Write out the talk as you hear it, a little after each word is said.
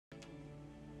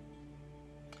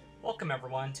Welcome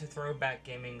everyone to Throwback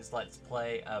Gaming's Let's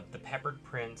Play of The Peppered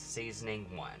Prince Seasoning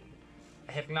 1,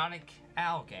 a Hypnotic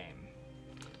Owl game.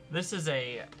 This is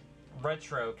a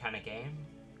retro kind of game.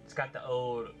 It's got the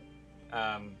old,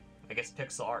 I guess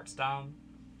pixel art style,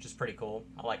 which is pretty cool.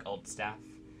 I like old stuff.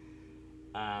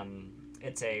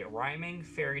 It's a rhyming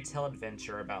fairy tale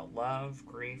adventure about love,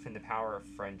 grief, and the power of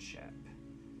friendship.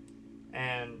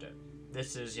 And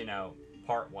this is,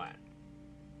 part 1.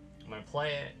 I'm going to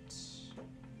play it.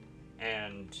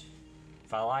 And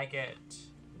if I like it,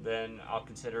 then I'll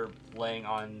consider laying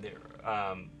on the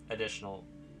additional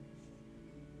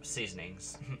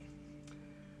seasonings.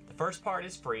 The first part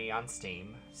is free on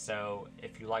Steam, so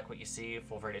if you like what you see,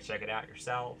 feel free to check it out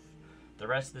yourself. The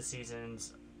rest of the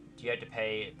seasons, you have to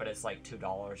pay, but it's like $2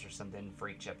 or something for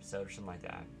each episode or something like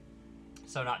that.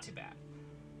 So not too bad.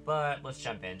 But let's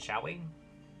jump in, shall we?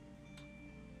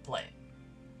 Play it.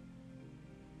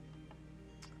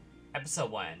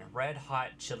 Episode 1, Red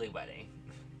Hot Chili Wedding.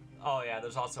 Oh yeah,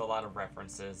 there's also a lot of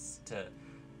references to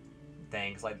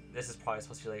things, like this is probably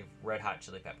supposed to be like Red Hot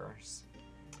Chili Peppers.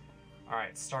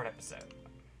 Alright, start episode.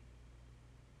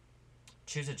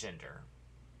 Choose a gender.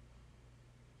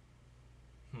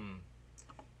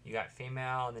 You got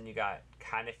female, and then you got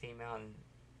kind of female,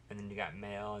 and then you got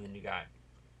male, and then you got...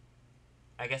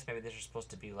 I guess maybe these are supposed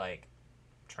to be like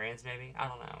trans maybe? I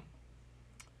don't know.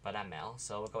 But I'm male,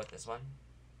 so we'll go with this one.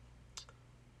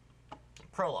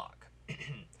 Prologue.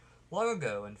 Long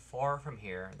ago and far from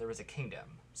here, there was a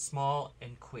kingdom, small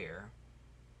and queer.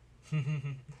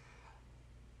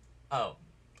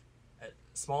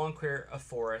 Small and queer of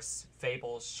forests,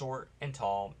 fables, short and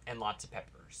tall, and lots of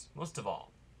peppers. Most of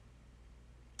all.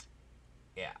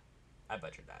 Yeah, I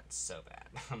butchered that so bad.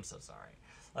 I'm so sorry.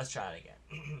 Let's try it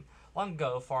again. Long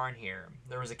ago, far and here,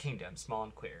 there was a kingdom, small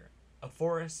and queer, of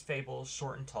forests, fables,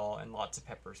 short and tall, and lots of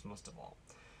peppers, most of all.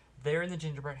 There in the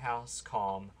gingerbread house,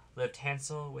 calm, lived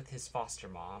Hansel with his foster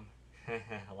mom.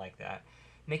 I like that.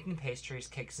 Making pastries,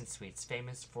 cakes, and sweets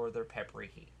famous for their peppery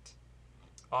heat.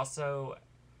 Also,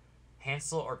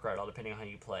 Hansel or Gretel, depending on how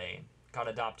you play, got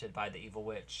adopted by the evil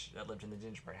witch that lived in the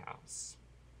gingerbread house.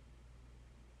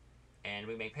 And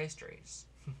we make pastries.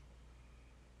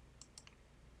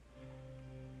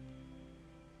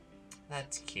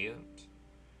 That's cute.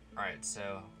 Alright,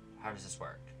 so how does this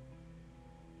work?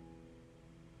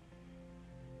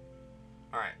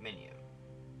 Alright, menu.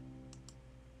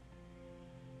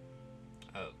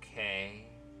 Okay.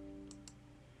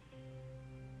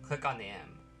 Click on the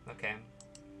M. Okay.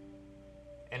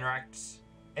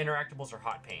 Interactables are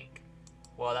hot pink.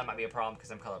 Well, that might be a problem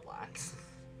because I'm colorblind.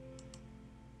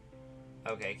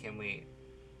 Okay, can we...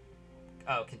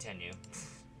 Oh, continue.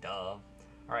 Duh.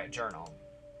 Alright, journal.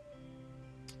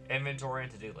 Inventory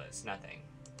and to-do list. Nothing.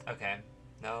 Okay.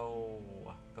 No.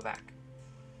 Go back.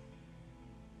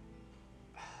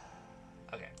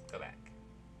 Okay, go back.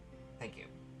 Thank you.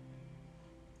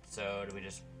 So, do we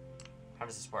just... How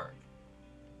does this work?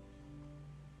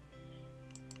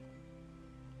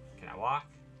 Can I walk?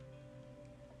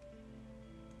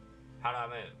 How do I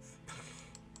move?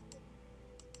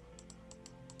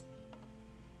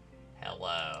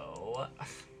 Hello?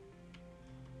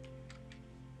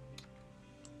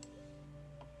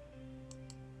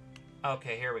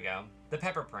 Okay, here we go. The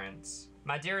Pepper Prince.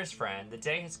 My dearest friend, the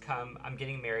day has come. I'm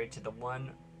getting married to the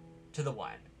one,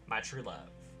 my true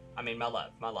love. I mean, my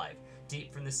love, my life.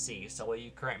 Deep from the sea, so will you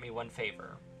grant me one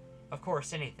favor? Of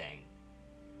course, anything.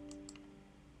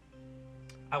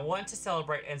 I want to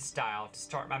celebrate in style, to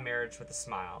start my marriage with a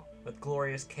smile, with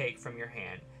glorious cake from your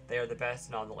hand. They are the best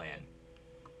in all the land.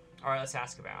 Alright, let's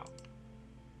ask about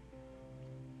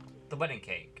the wedding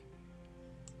cake.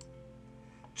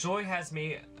 Joy has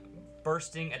me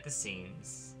bursting at the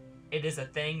seams. It is a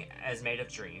thing as made of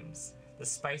dreams. The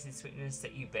spicy sweetness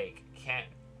that you bake. Can't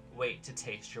wait to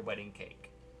taste your wedding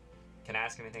cake. Can I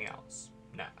ask anything else?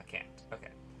 No, I can't. Okay,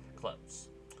 close.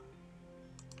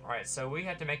 Alright, so we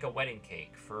had to make a wedding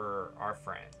cake for our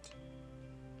friend.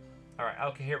 Alright,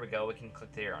 okay, here we go. We can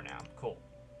click the arrow now. Cool.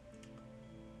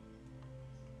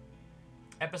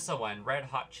 Episode 1, Red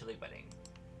Hot Chili Wedding.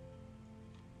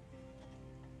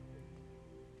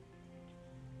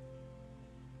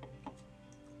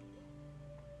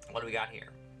 What do we got here?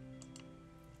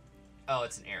 Oh,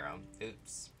 it's an arrow.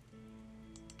 Oops.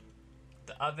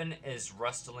 The oven is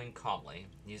rustling calmly.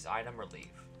 Use item or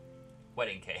leave.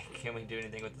 Wedding cake. Can we do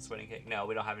anything with this wedding cake? No,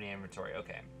 we don't have any inventory.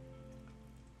 Okay.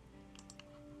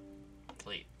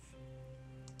 Leave.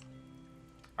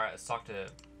 Alright, let's talk to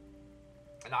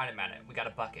an item at it. We got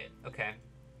a bucket. Okay.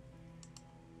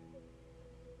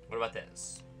 What about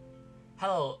this?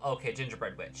 Hello. Okay,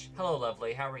 gingerbread witch. Hello,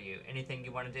 lovely. How are you? Anything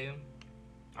you want to do?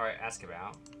 Alright, ask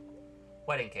about.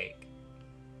 Wedding cake.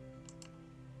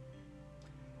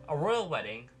 A royal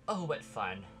wedding? Oh, what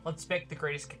fun. Let's bake the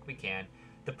greatest cake we can.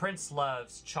 The prince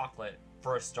loves chocolate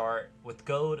for a start, with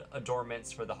gold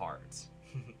adornments for the hearts.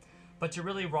 But to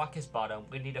really rock his bottom,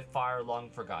 we need a fire long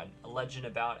forgotten, a legend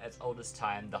about as old as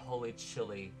time, the holy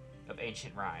chili of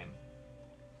ancient rhyme.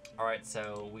 Alright,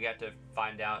 so we have to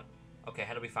find out... Okay,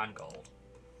 how do we find gold?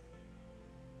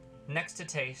 Next to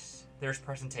taste, there's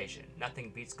presentation.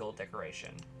 Nothing beats gold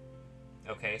decoration.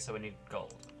 Okay, so we need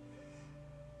gold.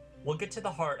 We'll get to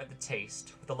the heart of the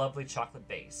taste with a lovely chocolate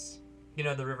base. You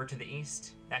know the river to the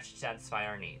east? That should satisfy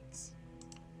our needs.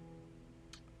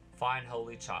 Fine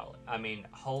holy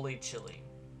chili.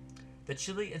 The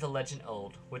chili is a legend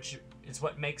old, which is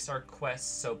what makes our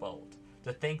quest so bold.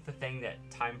 To think the thing that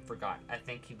time forgot, I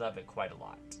think he'd love it quite a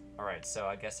lot. Alright, so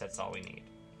I guess that's all we need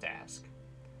to ask.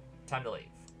 Time to leave.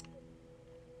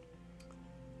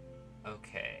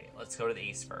 Okay, let's go to the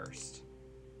east first.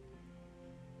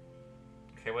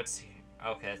 Okay, what's here?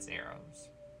 Okay, that's arrows.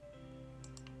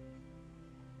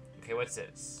 Okay, what's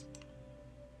this?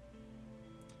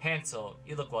 Hansel,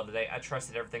 you look well today. I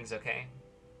trust that everything's okay.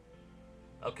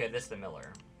 Okay, this is the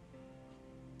miller.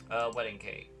 Wedding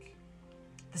cake.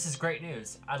 This is great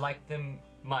news. I like them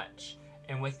much.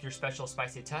 And with your special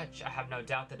spicy touch, I have no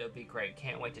doubt that it'll be great.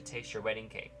 Can't wait to taste your wedding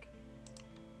cake.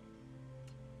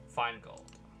 Fine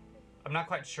gold. I'm not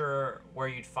quite sure where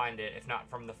you'd find it, if not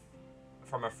from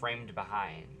a framed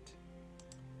behind.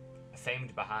 A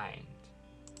famed behind.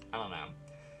 I don't know.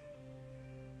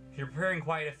 You're preparing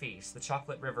quite a feast. The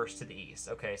chocolate river's to the east.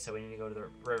 Okay, so we need to go to the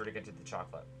river to get to the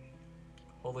chocolate.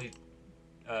 Holy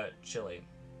chili.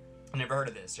 I never heard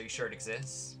of this. Are you sure it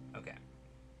exists? Okay.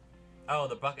 Oh,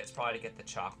 the bucket's probably to get the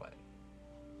chocolate.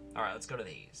 Alright, let's go to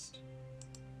the east.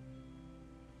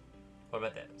 What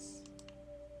about this?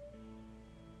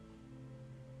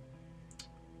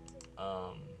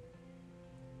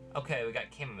 Okay, we got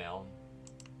chamomile.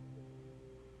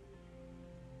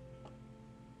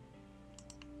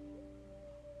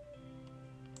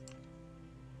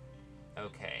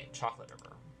 Okay, chocolate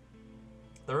river.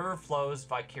 The river flows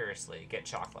vicariously. Get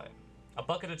chocolate. A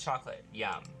bucket of chocolate.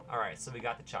 Yum. Alright, so we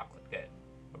got the chocolate. Good.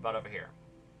 What about over here?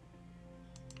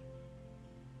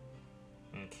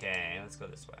 Okay, let's go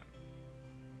this way.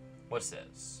 What's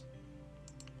this?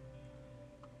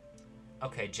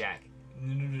 Okay, Jack.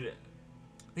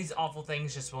 These awful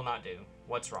things just will not do.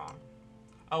 What's wrong?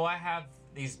 Oh, I have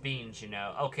these beans, you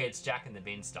know. Okay, it's Jack and the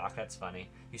Beanstalk. That's funny.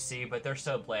 You see, but they're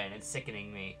so bland. It's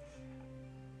sickening me.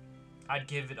 I'd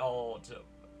give it all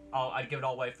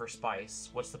away for spice.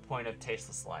 What's the point of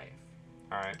tasteless life?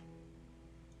 Alright.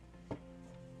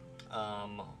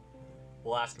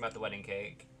 We'll ask him about the wedding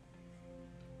cake.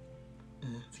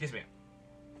 Excuse me.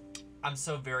 I'm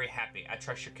so very happy. I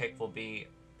trust your cake will be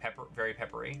very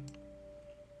peppery.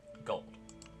 Gold.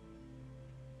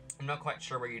 I'm not quite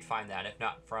sure where you'd find that, if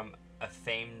not from a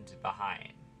famed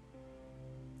behind.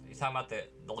 You talking about the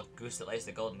goose that lays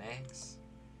the golden eggs?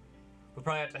 We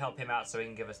probably have to help him out so he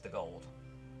can give us the gold.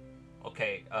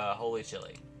 Okay, holy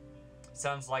chili.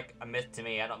 Sounds like a myth to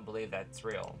me. I don't believe that's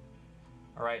real.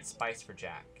 Alright, spice for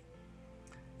Jack.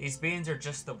 These beans are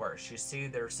just the worst. You see,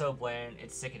 they're so bland,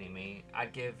 it's sickening me.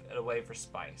 I'd give it away for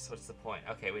spice. What's the point?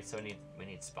 Okay, wait, so we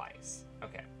need spice.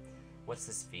 Okay. What's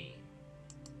this V?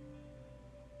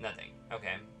 Nothing.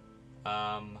 Okay.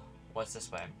 What's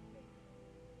this way?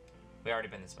 We already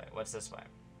been this way. What's this way?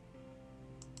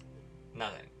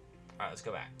 Nothing. Alright, let's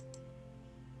go back.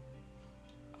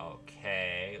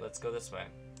 Okay, let's go this way.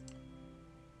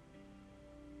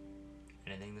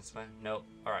 Anything this way? Nope.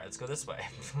 Alright, let's go this way.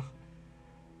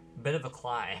 Bit of a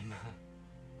climb.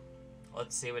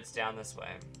 Let's see what's down this way.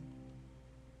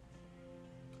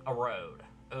 A road.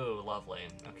 Ooh, lovely.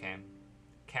 Okay.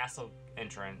 Castle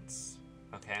entrance.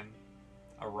 Okay.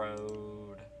 A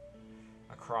road.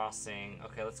 A crossing.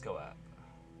 Okay, let's go up.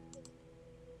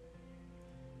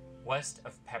 West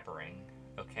of Peppering.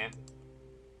 Okay.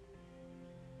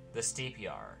 The Steep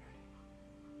Yard.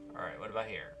 Alright, what about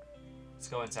here? Let's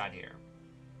go inside here.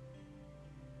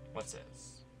 What's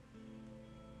this?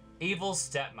 Evil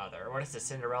stepmother. What is this,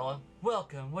 Cinderella?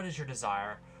 Welcome. What is your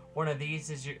desire? One of these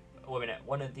is your... Wait a minute.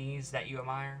 One of these that you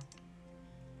admire?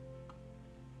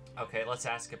 Okay, let's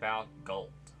ask about gold.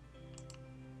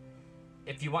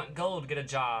 If you want gold, get a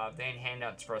job. They ain't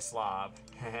handouts for a slob.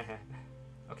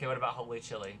 Okay, what about holy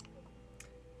chili?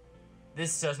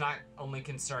 This does not only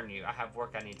concern you. I have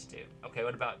work I need to do. Okay,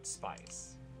 what about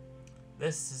spice?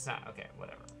 This is not... Okay,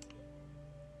 whatever.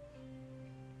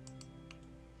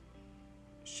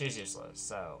 She's useless,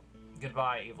 so...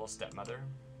 Goodbye, evil stepmother.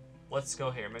 Let's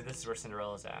go here. Maybe this is where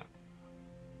Cinderella's at.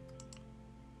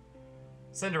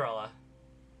 Cinderella,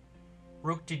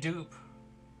 Rook-de-doop.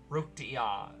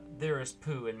 Rook-de-ah. There is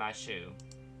poo in my shoe.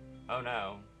 Oh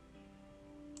no.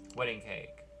 Wedding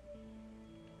cake.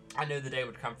 I knew the day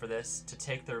would come for this, to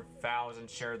take their vows and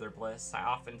share their bliss. I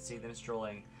often see them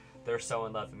strolling. They're so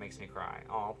in love it makes me cry.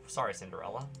 Oh, sorry,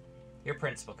 Cinderella. Your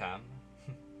prince will come.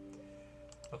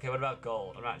 Okay, what about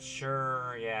gold? I'm not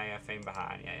sure. Yeah, fame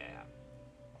behind. Yeah.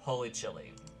 Holy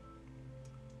chili.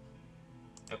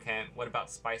 Okay, what about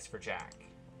spice for Jack?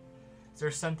 Is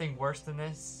there something worse than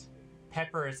this?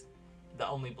 Pepper is the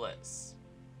only bliss.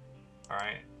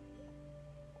 Alright.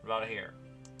 What about here?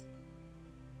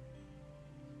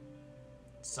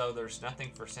 So there's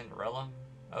nothing for Cinderella?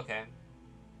 Okay.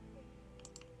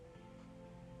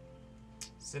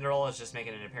 Cinderella's just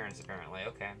making an appearance, apparently.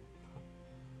 Okay.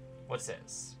 What's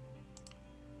this?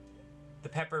 The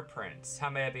Pepper Prince. How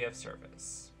may I be of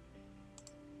service?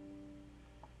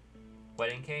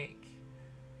 Wedding cake?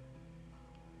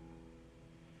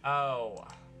 Oh.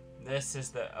 This is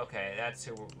the... Okay, that's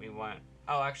who we want.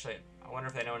 Oh, actually, I wonder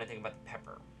if they know anything about the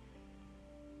pepper.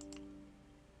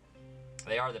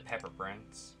 They are the Pepper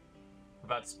Prince. What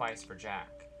about spice for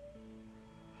Jack?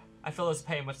 I feel this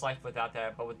pain much life without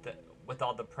that, but with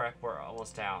all the prep, we're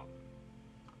almost out.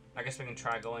 I guess we can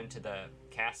try going to the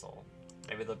castle.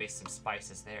 Maybe there'll be some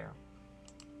spices there.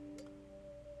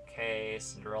 Okay,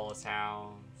 Cinderella's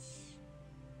house.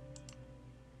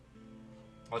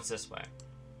 What's this way?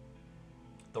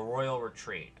 The Royal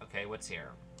Retreat. Okay, what's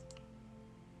here?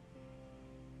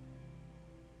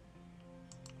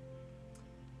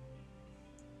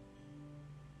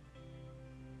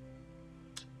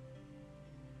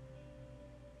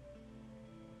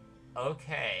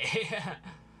 Okay.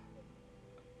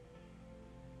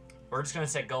 We're just gonna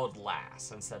say gold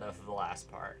last instead of the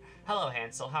last part. Hello,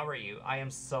 Hansel. How are you? I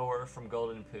am sore from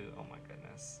golden poo. Oh my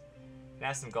goodness. Can I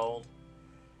have some gold?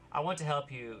 I want to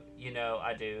help you. You know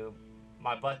I do.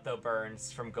 My butt though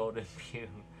burns from golden poo.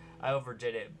 I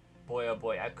overdid it. Boy oh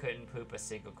boy, I couldn't poop a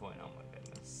single coin. Oh my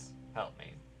goodness. Help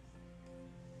me.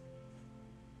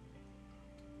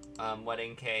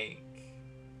 Wedding cake.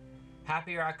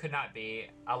 Happier I could not be.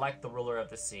 I like the ruler of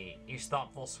the sea. He's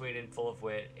thoughtful, sweet, and full of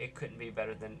wit. It couldn't be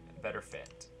better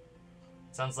fit.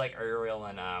 Sounds like Ariel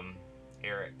and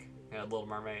Eric, you know, Little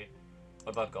Mermaid.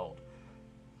 What about gold?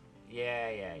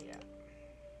 Yeah.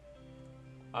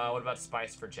 What about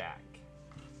spice for Jack?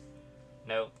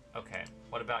 Nope. Okay.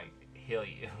 What about heal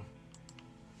you?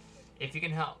 If you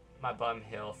can help my bum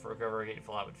heal, for however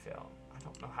grateful I would feel. I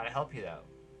don't know how to help you though.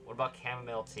 What about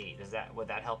chamomile tea? Would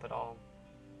that help at all?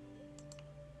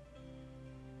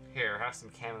 Here, have some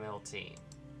chamomile tea.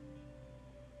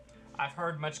 I've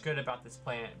heard much good about this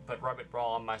plant, but rub it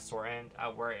raw on my sore end. I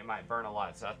worry it might burn a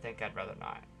lot, so I think I'd rather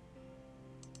not.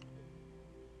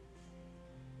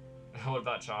 What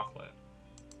about chocolate?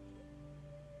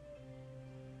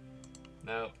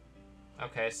 Nope.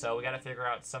 Okay, so we gotta figure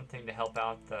out something to help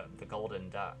out the golden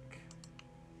duck.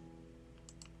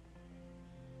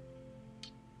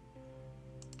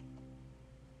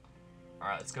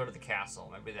 Alright, let's go to the castle.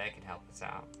 Maybe they can help us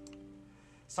out.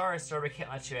 Sorry, sir, we can't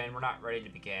let you in. We're not ready to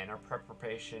begin. Our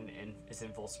preparation is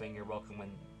in full swing. You're welcome when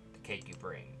the cake you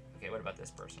bring. Okay, what about this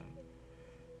person?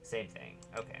 Same thing.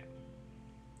 Okay.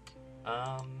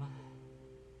 Right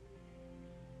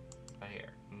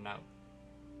here. No.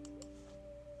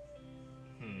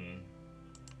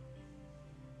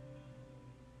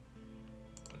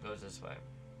 What goes this way?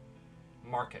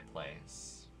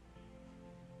 Marketplace.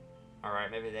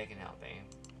 Alright, maybe they can help me.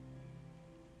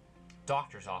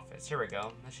 Doctor's office. Here we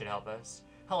go. That should help us.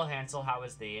 Hello, Hansel. How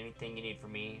is thee? Anything you need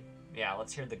from me? Yeah,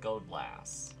 let's hear the gold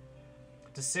last.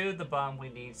 To soothe the bum, we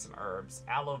need some herbs.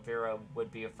 Aloe vera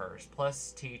would be a first.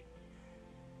 Plus tea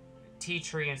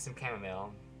tree and some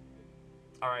chamomile.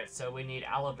 Alright, so we need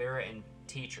aloe vera and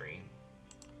tea tree.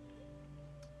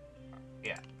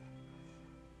 Yeah.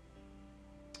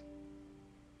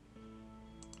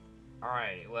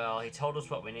 Alright, well, he told us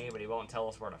what we need, but he won't tell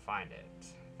us where to find it.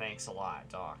 Thanks a lot,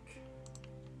 Doc.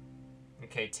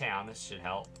 Okay, town. This should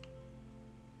help.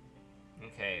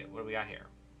 Okay, what do we got here?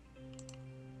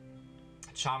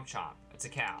 Chomp Chomp. It's a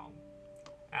cow.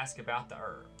 Ask about the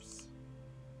herbs.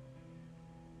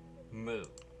 Moo.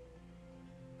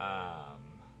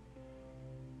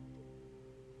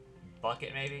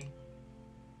 Bucket, maybe?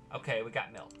 Okay, we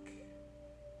got milk.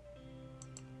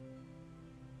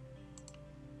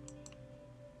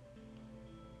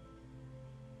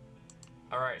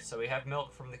 Alright, so we have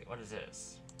milk from the... What is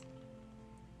this?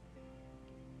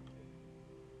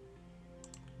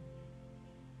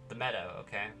 The meadow,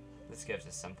 okay. This gives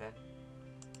us something.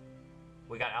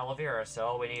 We got aloe vera, so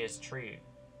all we need is tree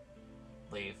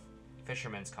leaf.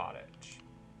 Fisherman's cottage.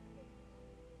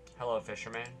 Hello,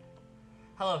 fisherman.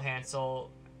 Hello, Hansel.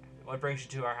 What brings you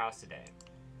to our house today?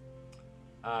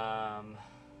 What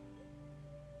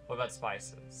about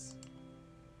spices?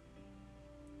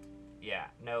 Yeah,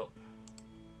 nope.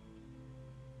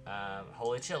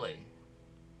 Holy chili.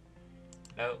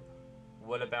 Nope.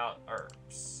 What about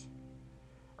herbs?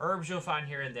 Herbs you'll find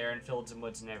here and there in fields and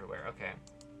woods and everywhere. Okay.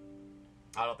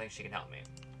 I don't think she can help me.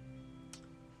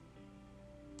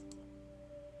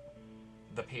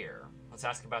 The pier. Let's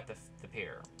ask about the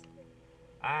pier.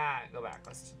 Go back.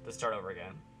 Let's start over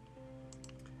again.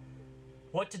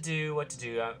 What to do, what to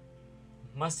do.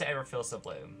 Must I ever feel so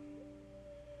blue?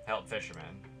 Help,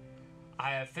 fisherman.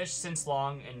 I have fished since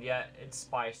long, and yet its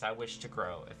spice I wish to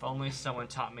grow. If only someone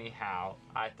taught me how,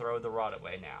 I'd throw the rod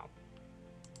away now.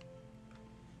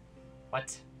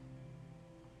 What?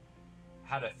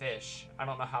 How to fish? I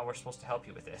don't know how we're supposed to help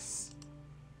you with this.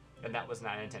 And that was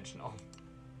not intentional.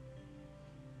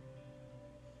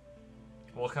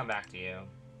 We'll come back to you.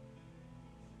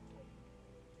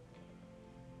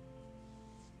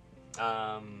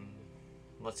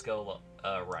 Let's go,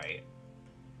 right.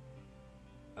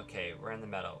 Okay, we're in the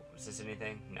meadow. Is this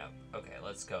anything? No. Okay,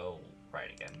 let's go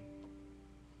right again.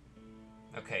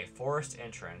 Okay, forest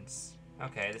entrance.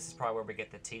 Okay, this is probably where we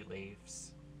get the tea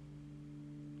leaves.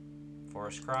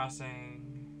 Forest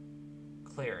crossing.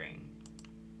 Clearing.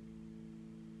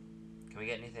 Can we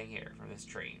get anything here from this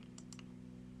tree?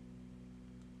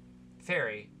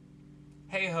 Fairy.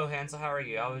 Hey ho, Hansel, how are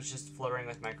you? I was just fluttering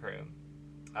with my crew.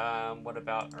 What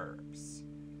about herbs?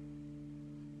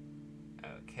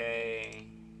 Okay.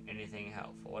 Anything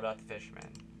helpful? What about the fisherman?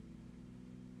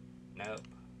 Nope.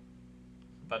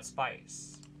 But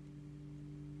spice.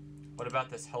 What about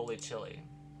this holy chili?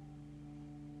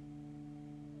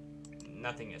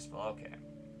 Nothing useful. Okay.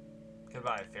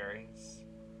 Goodbye, fairies.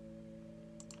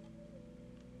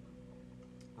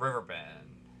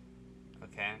 Riverbend.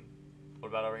 Okay. What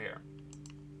about over here?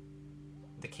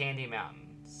 The Candy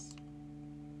Mountains.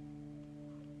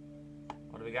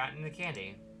 What do we got in the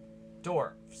candy?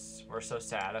 Dwarfs. We're so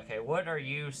sad. Okay, what are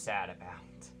you sad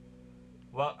about?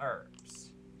 What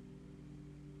herbs?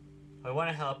 We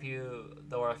want to help you,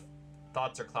 though our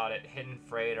thoughts are clouded. Hidden,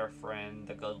 frayed, our friend,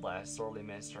 the good less, sorely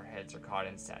missed, our heads are caught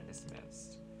in sadness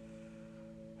mist.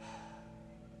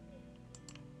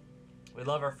 We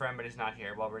love our friend, but he's not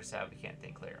here. While we're sad, we can't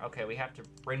think clear. Okay, we have to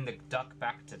bring the duck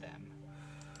back to them.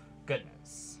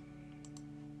 Goodness.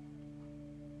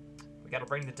 We gotta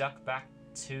bring the duck back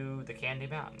to the Candy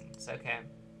Mountains. Okay.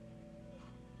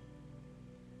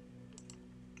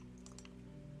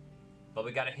 But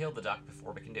we gotta heal the duck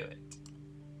before we can do it.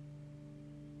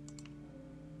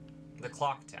 The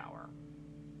clock tower.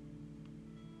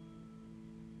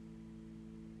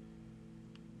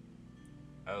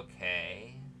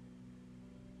 Okay.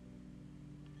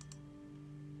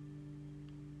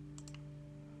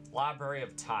 Library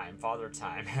of Time. Father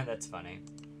Time. That's funny.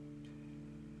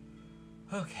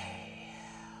 Okay.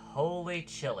 Holy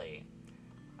chili.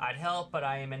 I'd help, but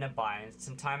I am in a bind.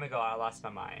 Some time ago, I lost my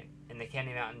mind. In the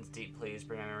Candy Mountains deep, please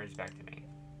bring my memories back to me.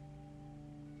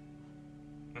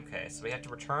 Okay, so we have to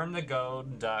return the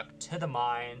golden duck to the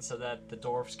mine so that the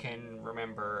dwarfs can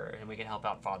remember and we can help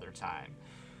out Father Time.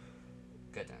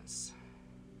 Goodness.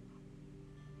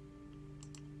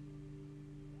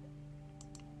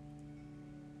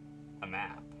 A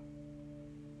map.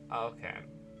 Okay.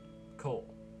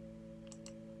 Cool.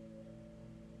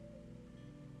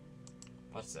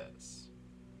 What's this?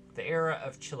 The era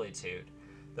of Chilitude.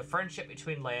 The friendship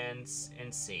between lands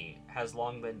and sea has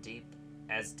long been deep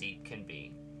as deep can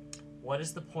be. What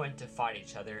is the point to fight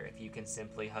each other if you can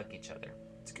simply hug each other?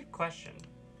 It's a good question.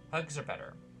 Hugs are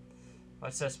better.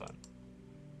 What's this one?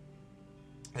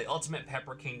 The Ultimate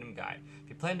Pepper Kingdom Guide. If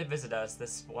you plan to visit us,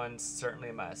 this one's certainly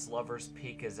a must. Lover's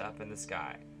Peak is up in the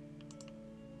sky.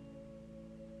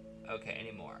 Okay,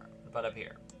 any more? What about up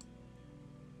here?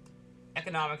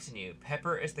 Economics and you.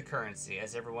 Pepper is the currency,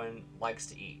 as everyone likes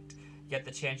to eat. Yet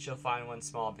the chance you'll find one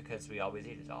small because we always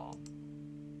eat it all.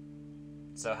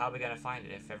 So how are we going to find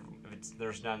it if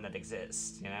there's none that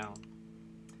exists, you know?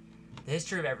 The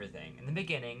history of everything. In the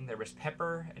beginning, there was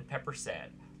pepper, and Pepper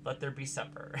said, "Let there be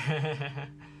supper."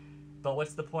 But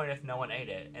what's the point if no one ate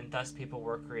it, and thus people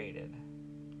were created?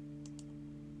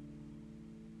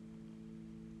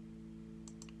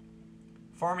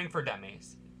 Farming for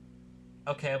dummies.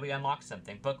 Okay, we unlocked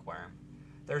something. Bookworm.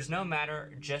 There's no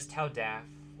matter just how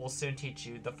daft. We'll soon teach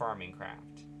you the farming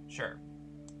craft. Sure.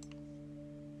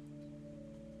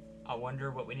 I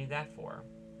wonder what we need that for.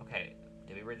 Okay,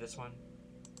 did we read this one?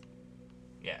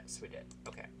 Yes, we did.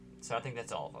 Okay, so I think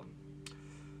that's all of them.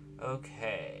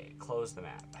 Okay, close the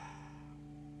map.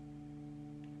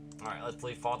 Alright, let's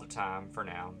leave Father Time for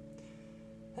now.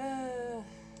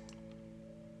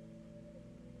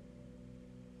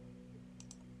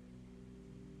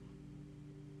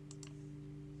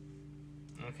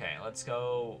 Okay, let's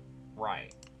go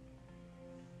right.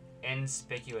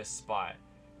 Inconspicuous spot.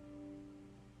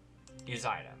 Use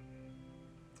item.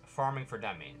 Farming for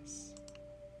dummies.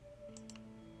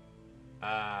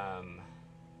 I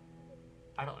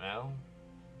don't know.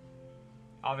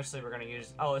 Obviously, we're gonna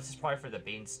use... Oh, this is probably for the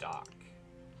beanstalk.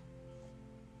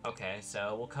 Okay,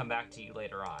 so we'll come back to you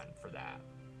later on for that.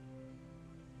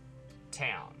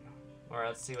 Town. Alright,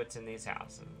 let's see what's in these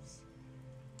houses.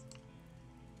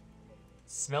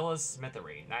 Smilla's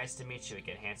Smithery. Nice to meet you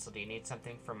again, Hansel. Do you need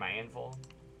something from my anvil?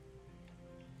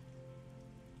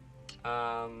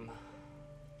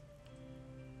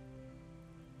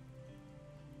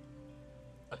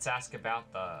 Let's ask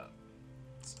about the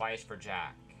spice for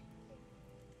Jack.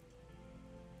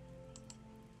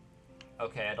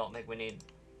 Okay, I don't think we need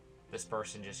this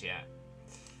person just yet.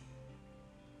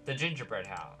 The gingerbread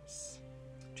house.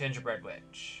 Gingerbread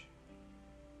witch.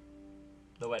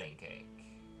 The wedding cake.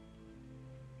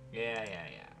 Yeah.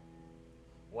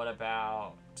 What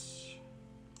about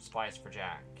spice for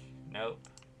Jack? Nope.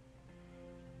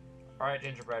 Alright,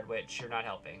 gingerbread witch, you're not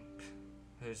helping.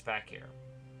 Who's back here?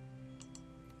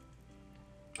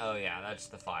 Oh yeah, that's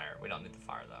the fire. We don't need the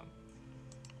fire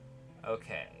though.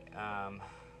 Okay,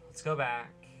 let's go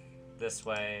back this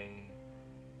way.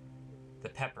 The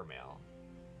pepper mill.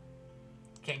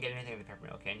 Can't get anything in the pepper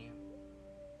mill, can you?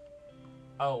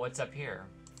 Oh, what's up here?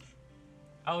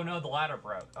 Oh no, the ladder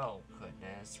broke. Oh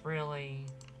goodness, really?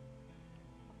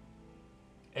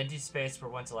 Empty space where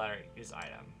once a ladder, use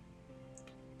item.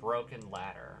 Broken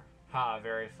ladder. Ha,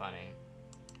 very funny.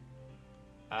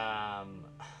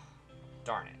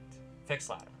 Darn it. Fix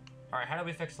ladder. Alright, how do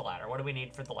we fix the ladder? What do we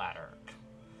need for the ladder?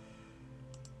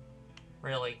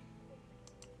 Really?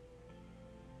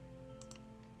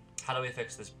 How do we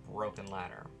fix this broken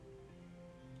ladder?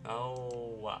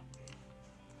 Oh.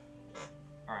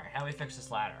 Alright, how do we fix this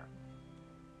ladder?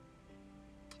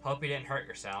 Hope you didn't hurt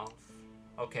yourself.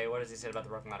 Okay, what does he say about the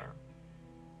broken ladder?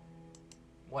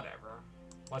 Whatever.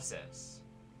 What's this?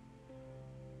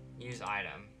 Use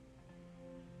item.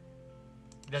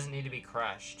 It doesn't need to be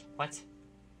crushed. What?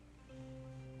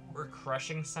 We're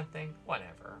crushing something?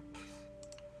 Whatever.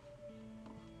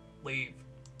 Leave.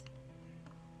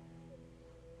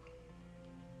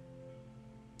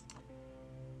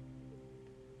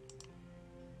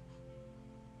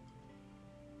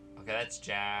 Okay, that's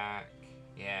Jack.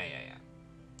 Yeah.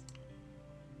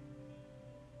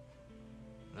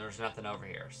 There's nothing over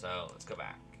here, so let's go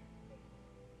back.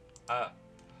 Alright,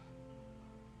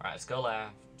 let's go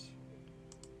left.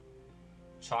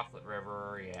 Chocolate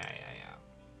River, yeah.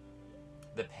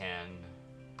 The pen.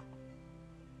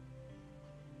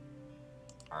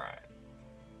 Alright.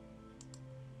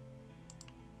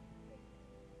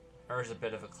 There's a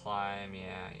bit of a climb,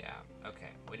 yeah.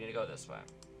 Okay, we need to go this way.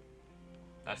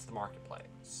 That's the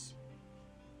marketplace.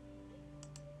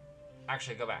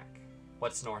 Actually, go back.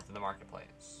 What's north of the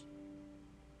marketplace?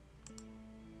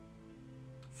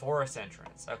 Forest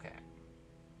entrance, okay.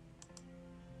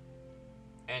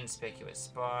 Inconspicuous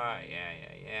spot,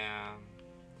 yeah.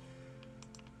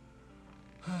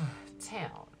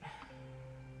 Town.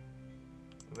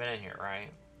 We've been in here,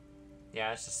 right?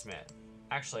 Yeah, it's the smith.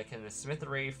 Actually, can the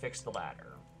smithery fix the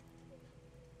ladder?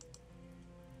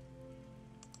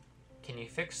 Can you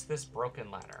fix this broken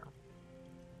ladder?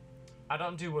 I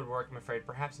don't do woodwork, I'm afraid.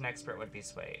 Perhaps an expert would be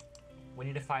swayed. We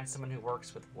need to find someone who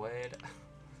works with wood.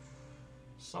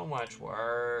 So much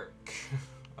work.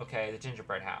 Okay, the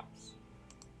gingerbread house.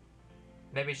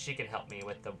 Maybe she can help me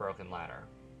with the broken ladder.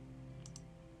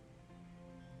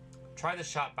 Try the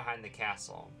shop behind the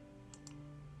castle.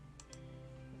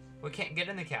 We can't get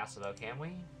in the castle though, can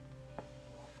we?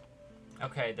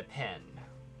 Okay, the pen.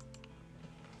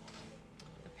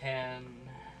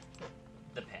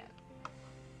 The pen.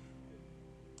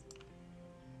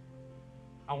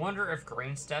 I wonder if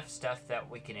green stuff that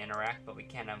we can interact, but we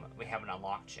haven't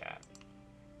unlocked yet.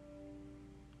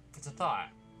 It's a thought.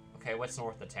 Okay, what's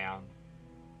north of town?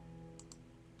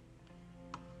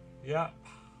 Yep.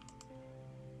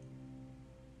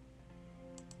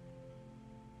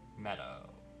 Meadow.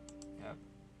 Yep.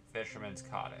 Fisherman's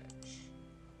cottage.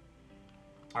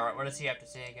 Alright, what does he have to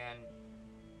say again?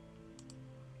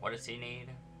 What does he need?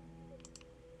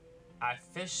 I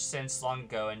fished since long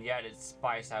ago, and yet it's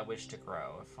spice I wish to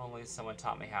grow. If only someone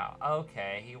taught me how.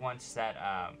 Okay, he wants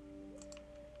that,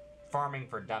 farming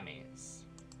for dummies.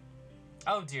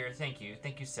 Oh dear, thank you.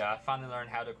 Thank you, sir. I finally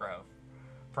learned how to grow.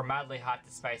 From mildly hot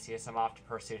to spiciest, I'm off to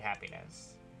pursue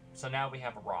happiness. So now we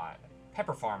have a rod.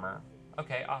 Pepper farmer.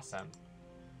 Okay, awesome.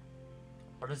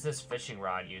 What is this fishing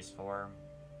rod used for?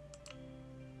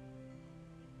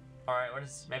 Alright,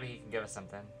 maybe he can give us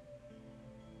something.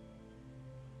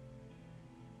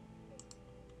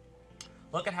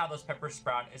 Look at how those peppers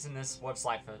sprout. Isn't this what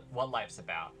life's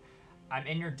about? I'm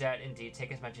in your debt indeed.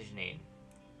 Take as much as you need.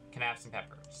 Can I have some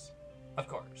peppers? Of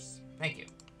course. Thank you.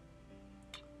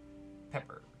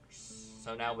 Peppers.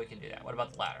 So now we can do that. What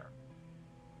about the ladder?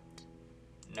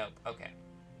 Nope. Okay.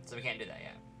 So we can't do that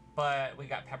yet. But we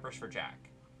got peppers for Jack.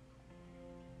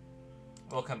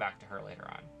 We'll come back to her later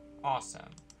on. Awesome.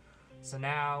 So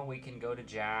now we can go to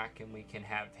Jack and we can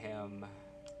have him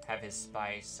have his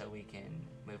spice so we can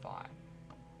move on.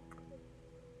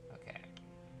 Okay.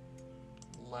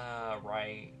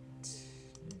 Right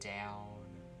down.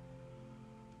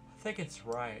 I think it's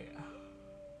right.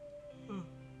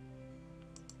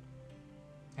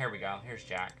 Here we go. Here's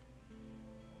Jack.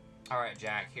 Alright,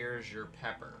 Jack. Here's your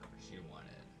peppers you wanted.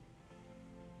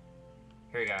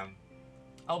 Here you go.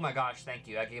 Oh my gosh, thank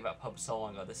you. I gave up hope so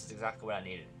long ago. This is exactly what I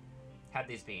needed. Have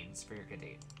these beans for your good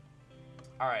deed.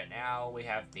 Alright, now we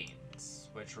have beans,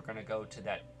 which we're going to go to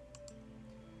that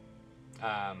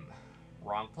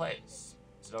wrong place.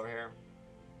 Is it over here?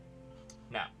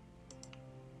 No.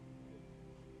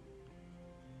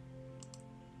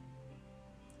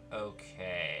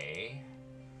 Okay.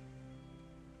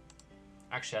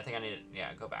 Actually, I think I need to,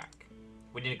 yeah, go back.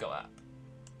 We need to go up.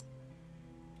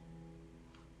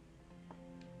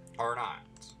 Or not.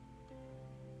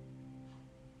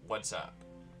 What's up?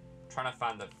 Trying to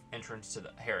find the entrance to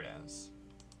the... Here it is.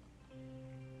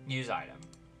 Use item.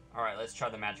 Alright, let's try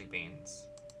the magic beans.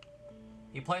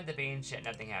 You plant the beans, yet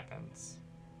nothing happens.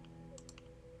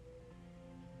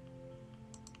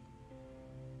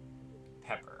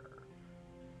 Pepper.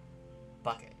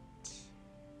 Bucket.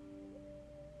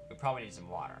 We probably need some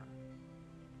water.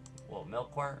 Will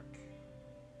milk work?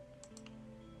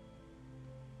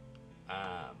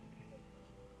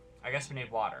 I guess we need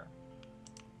water.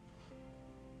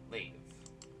 Leave.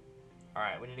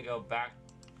 Alright, we need to go back.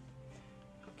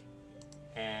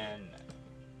 And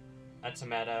that's a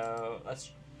meadow.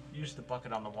 Let's use the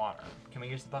bucket on the water. Can we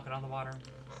use the bucket on the water?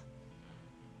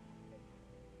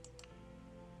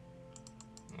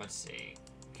 Let's see.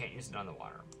 Can't use it on the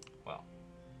water. Well.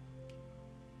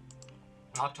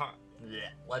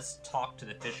 Let's talk to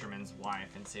the fisherman's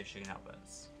wife and see if she can help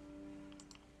us.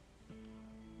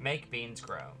 Make beans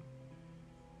grow.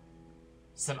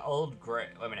 Some old gray...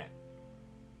 Wait a minute.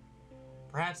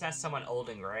 Perhaps ask someone old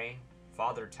and gray.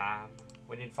 Father Time.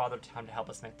 We need Father Time to help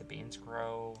us make the beans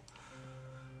grow.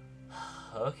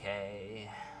 Okay.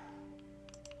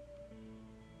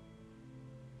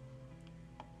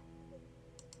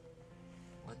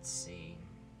 Let's see.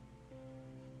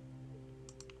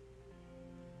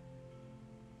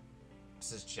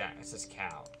 This is Jack. This is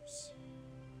cows.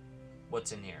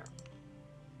 What's in here?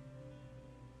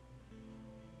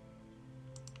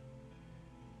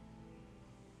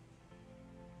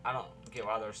 I don't get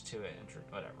why there's two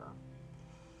whatever.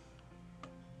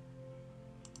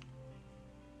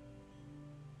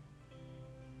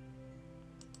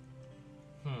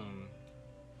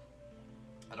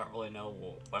 I don't really know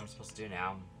what I'm supposed to do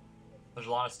now. There's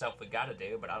a lot of stuff we gotta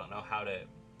do, but I don't know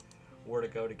where to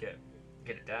go to get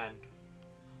it done.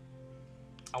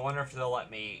 I wonder if they'll let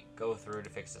me go through to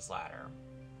fix this ladder.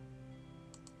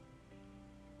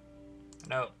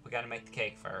 Nope, we gotta make the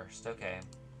cake first. Okay.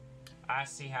 I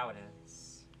see how it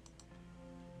is.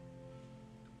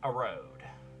 A road.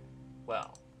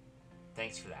 Well,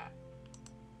 thanks for that.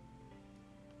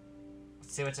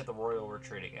 Let's see what's at the Royal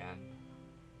Retreat again.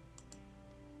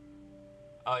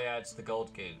 Oh yeah, it's the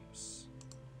Gold Goose.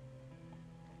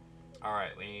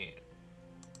 Alright, we need...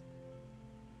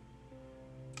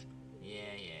 Yeah.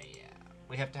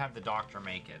 We have to have the doctor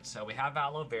make it. So we have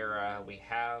aloe vera, we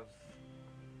have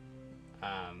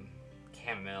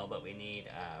chamomile, but we need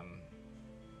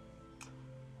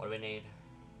what do we need?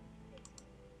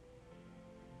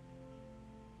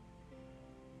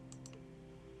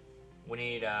 We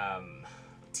need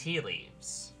tea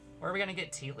leaves. Where are we gonna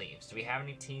get tea leaves? Do we have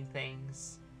any tea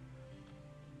things?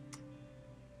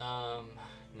 No,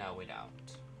 we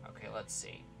don't. Okay, let's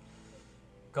see.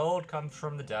 Gold comes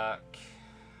from the duck.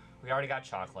 We already got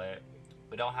chocolate.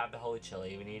 We don't have the holy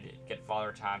chili. We need to get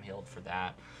Father Time healed for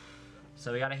that.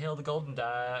 So we gotta heal the golden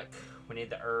duck. We need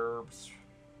the herbs.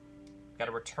 We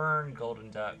gotta return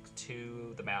golden duck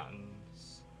to the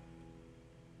mountains.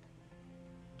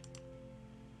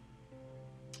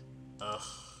 Ugh,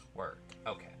 work.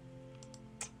 Okay.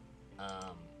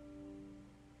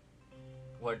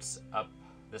 What's up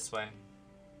this way?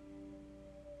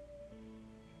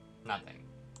 Nothing.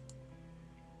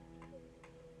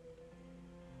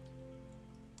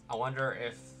 I wonder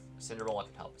if Cinderella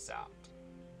can help us out.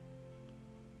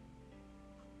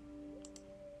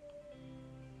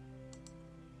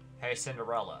 Hey,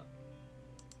 Cinderella.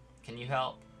 Can you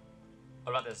help?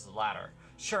 What about this ladder?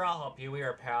 Sure, I'll help you. We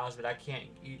are pals, but I can't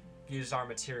use our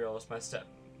materials. My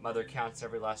stepmother counts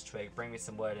every last twig. Bring me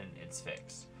some wood and it's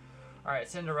fixed. Alright,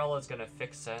 Cinderella's gonna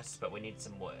fix us, but we need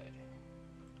some wood.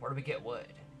 Where do we get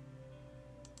wood?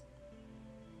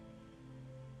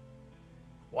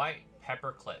 White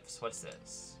Pepper Cliffs. What's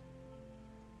this?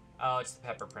 Oh, it's the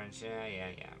Pepper Prince.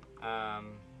 Yeah.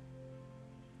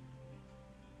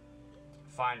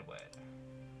 Find wood.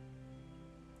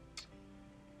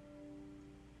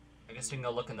 I guess we can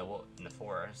go look in the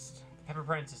forest. The Pepper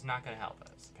Prince is not going to help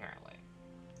us, apparently.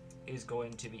 He's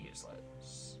going to be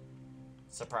useless.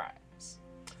 Surprise.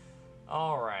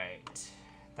 Alright.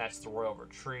 That's the royal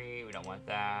retreat. We don't want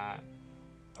that.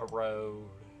 A road.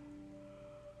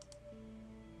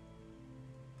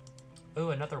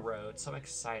 Ooh, another road. So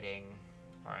exciting.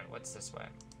 Alright, what's this way?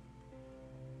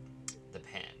 The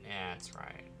pen. Yeah, that's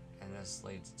right. And this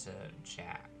leads to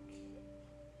Jack.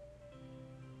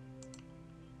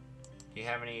 Do you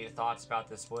have any thoughts about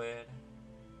this wood?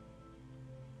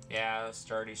 Yeah,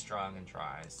 sturdy, strong, and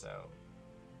dry, so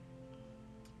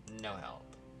no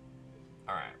help.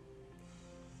 Alright.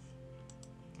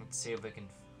 Let's see if we can...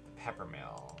 Pepper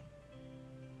mill.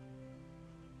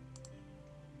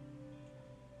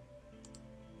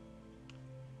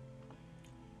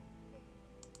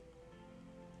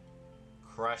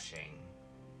 Crushing.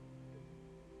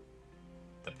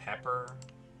 The pepper?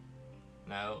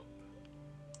 Nope.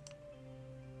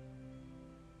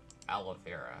 Aloe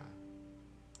vera.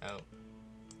 Nope.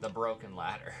 The broken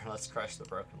ladder. Let's crush the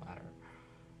broken ladder.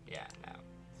 Yeah,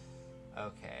 no.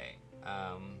 Okay.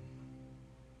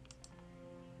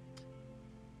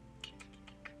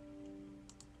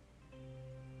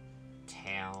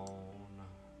 Town.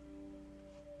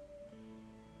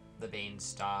 The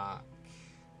beanstalk.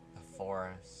 The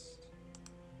forest.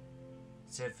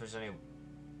 See if there's any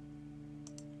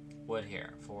wood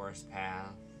here. Forest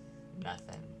path.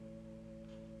 Nothing.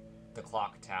 The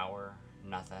clock tower.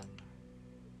 Nothing.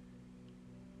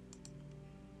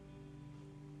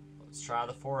 Let's try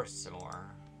the forest some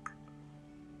more.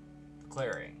 The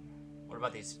clearing. What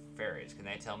about these fairies? Can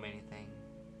they tell me anything?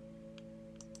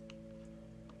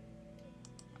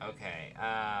 Okay,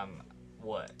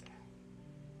 wood.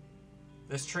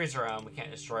 This tree's our own. We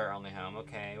can't destroy our only home.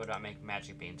 Okay, what about make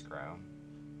magic beans grow?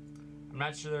 I'm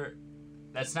not sure.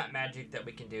 That's not magic that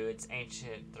we can do. It's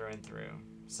ancient through and through.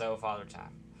 So, Father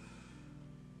Time.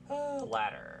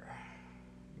 Ladder.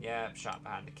 Yep, shot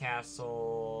behind the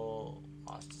castle.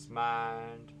 Lost his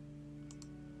mind.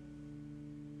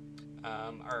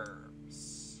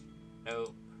 Herbs.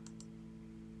 Nope.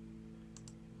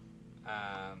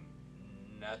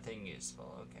 Nothing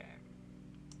useful. Okay.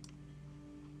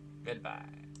 Goodbye.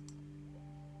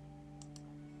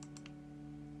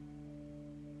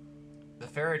 The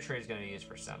fairy tree is going to be used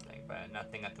for something, but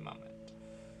nothing at the moment.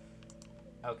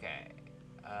 Okay.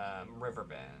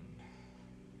 Riverbend.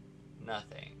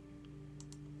 Nothing.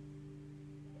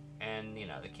 And, you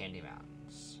know, the Candy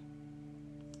Mountains.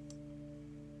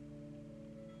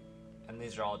 And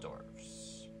these are all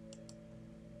dwarves.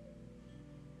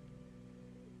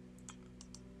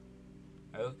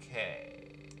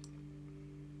 Okay.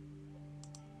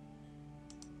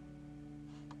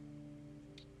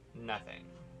 Nothing.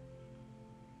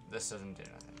 This doesn't do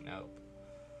nothing. Nope.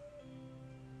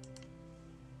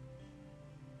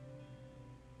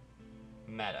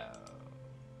 Meadow.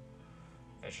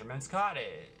 Fisherman's Cottage.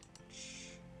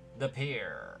 The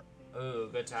Pier. Ooh,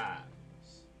 good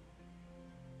times.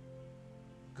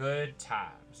 Good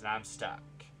times. And I'm stuck.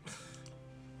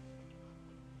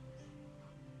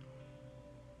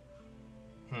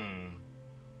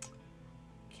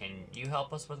 Can you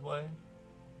help us with wood?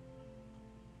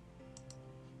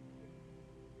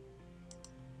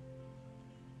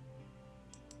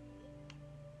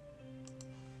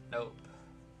 Nope.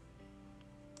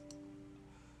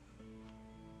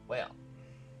 Well.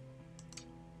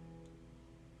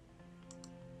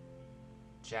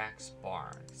 Jack's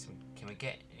barn. Can we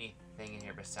get anything in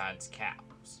here besides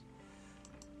cows?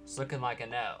 It's looking like a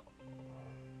no.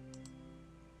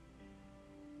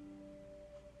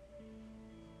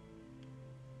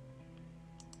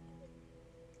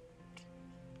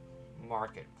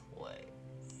 Marketplace.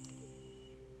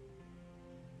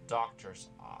 Doctor's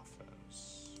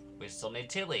office. We still need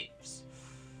tea leaves.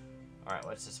 Alright,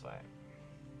 what's this way?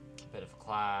 A bit of a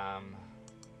climb.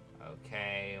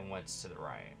 Okay, and what's to the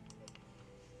right?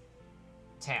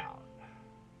 Town.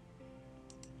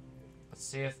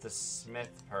 see if the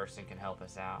smith person can help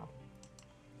us out.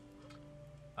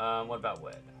 What about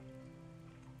wood?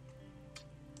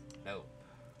 Nope.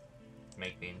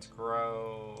 Make beans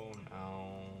grow. No.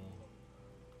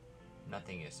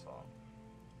 Nothing useful.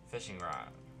 Fishing rod.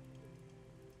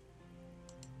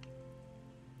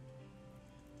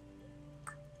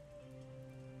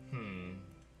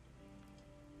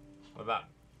 What about...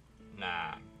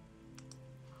 Nah.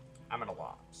 I'm at a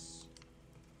loss.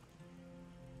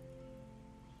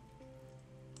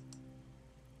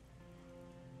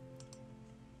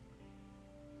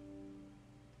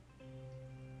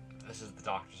 This is the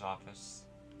doctor's office.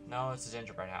 No, it's a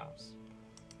gingerbread house.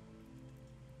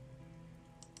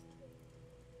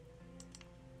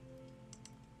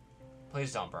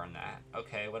 Please don't burn that.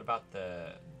 Okay, what about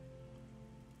the...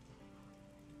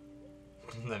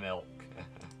 the milk?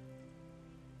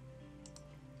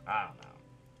 I don't know.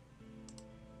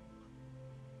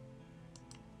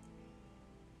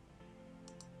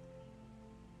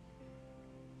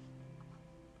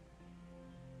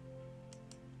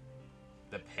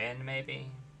 The pen,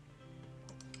 maybe?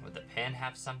 Would the pen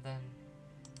have something?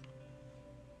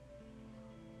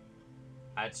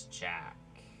 That's Jack.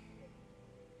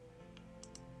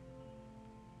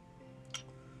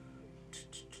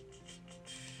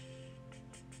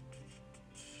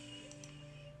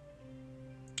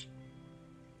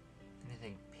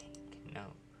 Anything pink? No.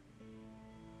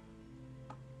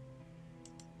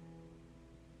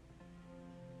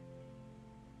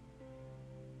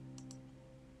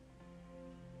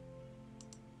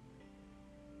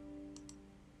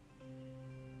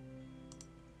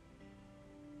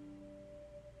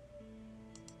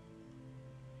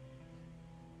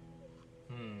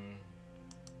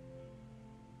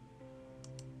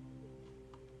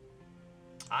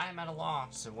 I am at a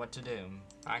loss of what to do.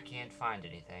 I can't find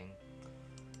anything.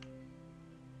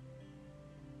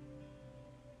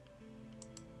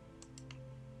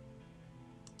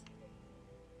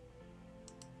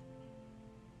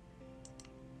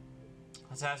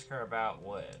 Let's ask her about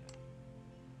wood.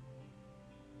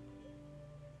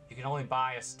 You can only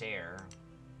buy a stair.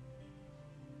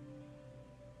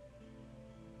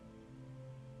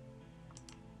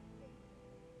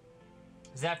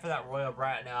 Is that for that royal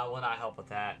brat? No, I will not help with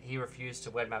that. He refused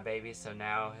to wed my baby, so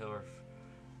now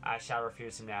I shall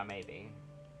refuse him now, maybe.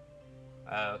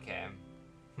 Okay.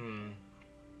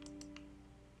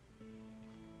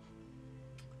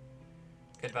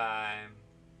 Goodbye.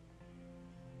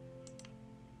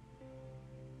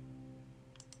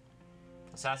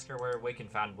 Let's ask her where we can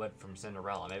find wood from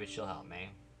Cinderella. Maybe she'll help me.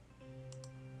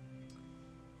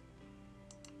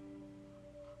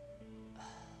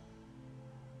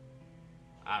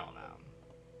 I don't know.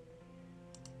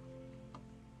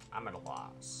 I'm at a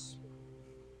loss.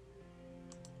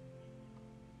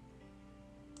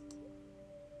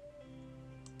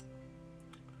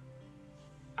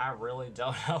 I really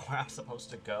don't know where I'm supposed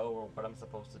to go or what I'm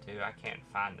supposed to do. I can't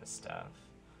find this stuff.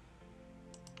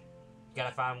 You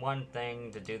gotta find one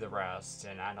thing to do the rest,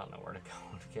 and I don't know where to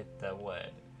go to get the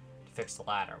wood to fix the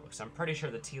ladder, because I'm pretty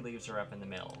sure the tea leaves are up in the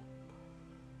mill.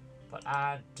 But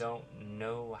I don't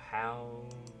know how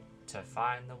to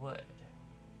find the wood.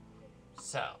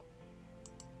 So,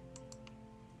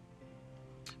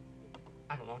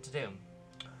 I don't know what to do.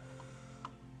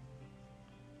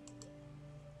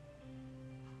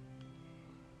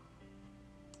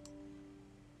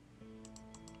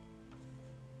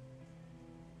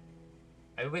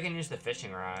 Maybe we can use the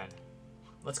fishing rod.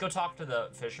 Let's go talk to the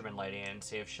fisherman lady and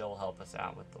see if she'll help us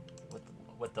out with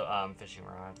the fishing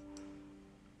rod.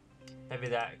 Maybe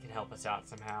that can help us out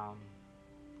somehow.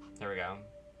 There we go.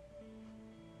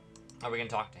 Or we can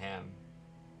talk to him.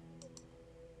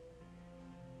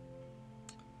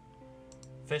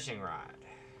 Fishing rod.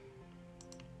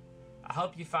 I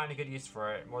hope you find a good use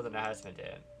for it, more than my husband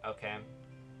did. Okay.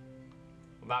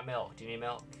 What about milk? Do you need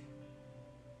milk?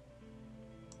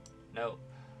 Nope.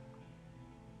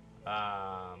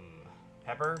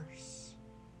 Peppers?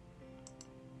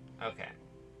 Okay.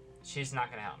 She's not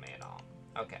gonna help me at all.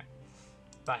 Okay.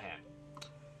 About him.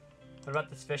 What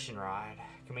about this fishing rod?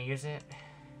 Can we use it?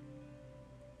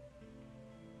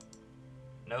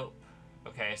 Nope.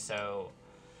 Okay, so...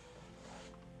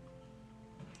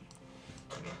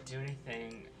 Can we do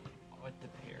anything with the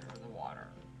pier or the water?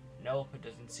 Nope, it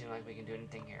doesn't seem like we can do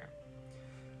anything here.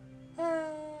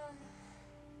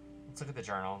 Let's look at the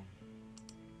journal.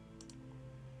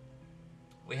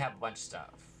 We have a bunch of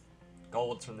stuff.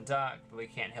 Gold's from the duck, but we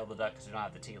can't heal the duck because we don't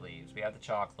have the tea leaves. We have the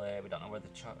chocolate. We don't know where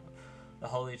the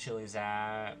holy chili's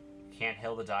at. Can't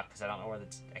heal the duck because I don't know where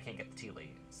I can't get the tea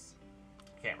leaves.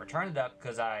 Can't return the duck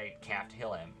because I can't have to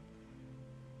heal him.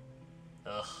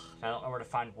 Ugh, I don't know where to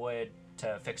find wood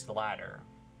to fix the ladder.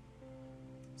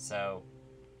 So,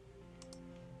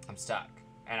 I'm stuck.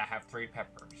 And I have 3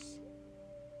 peppers.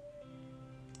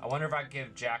 I wonder if I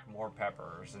give Jack more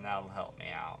peppers and that'll help me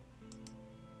out.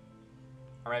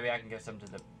 Or maybe I can give some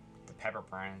to the Pepper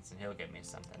Prince and he'll give me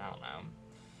something. I don't know.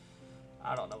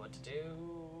 I don't know what to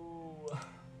do.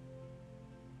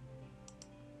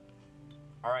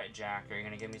 Alright, Jack, are you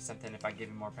gonna give me something if I give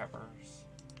you more peppers?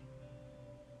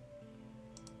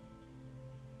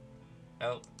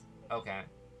 Oh, okay.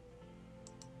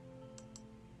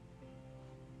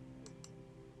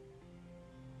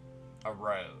 A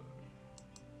road.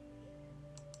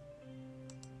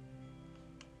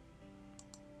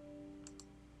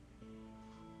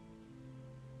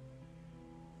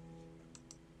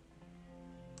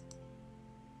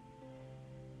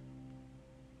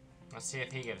 Let's see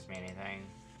if he gives me anything.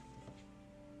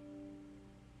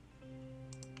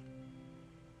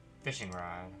 Fishing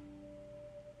rod.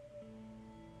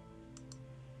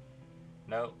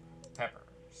 Nope.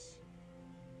 Peppers.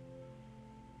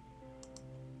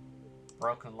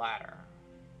 Broken ladder.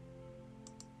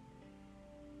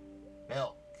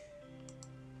 Milk.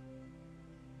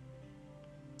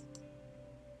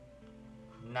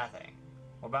 Nothing.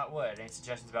 What about wood? Any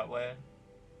suggestions about wood?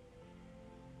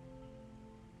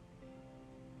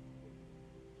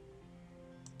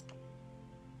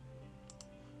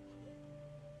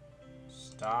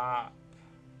 Stop.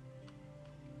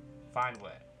 Find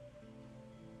wood.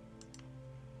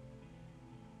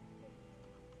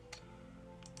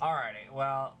 Alrighty,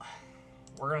 well,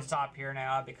 we're gonna stop here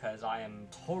now because I am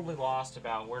totally lost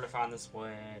about where to find this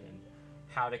wood and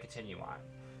how to continue on.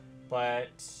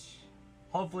 But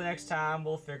hopefully next time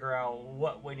we'll figure out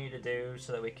what we need to do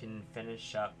so that we can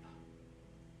finish up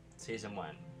Season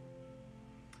 1.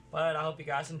 But I hope you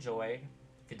guys enjoyed.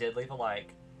 If you did, leave a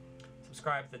like.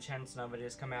 Subscribe to the channel so no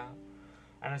videos come out.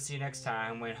 And I'll see you next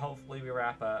time when hopefully we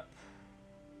wrap up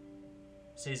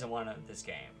Season 1 of this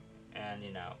game. And,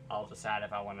 you know, I'll decide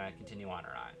if I want to continue on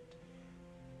or not.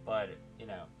 But, you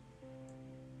know,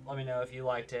 let me know if you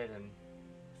liked it and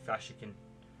if I should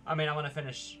I mean, I want to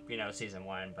finish, you know, Season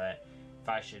 1, but if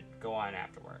I should go on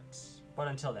afterwards. But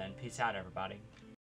until then, peace out, everybody.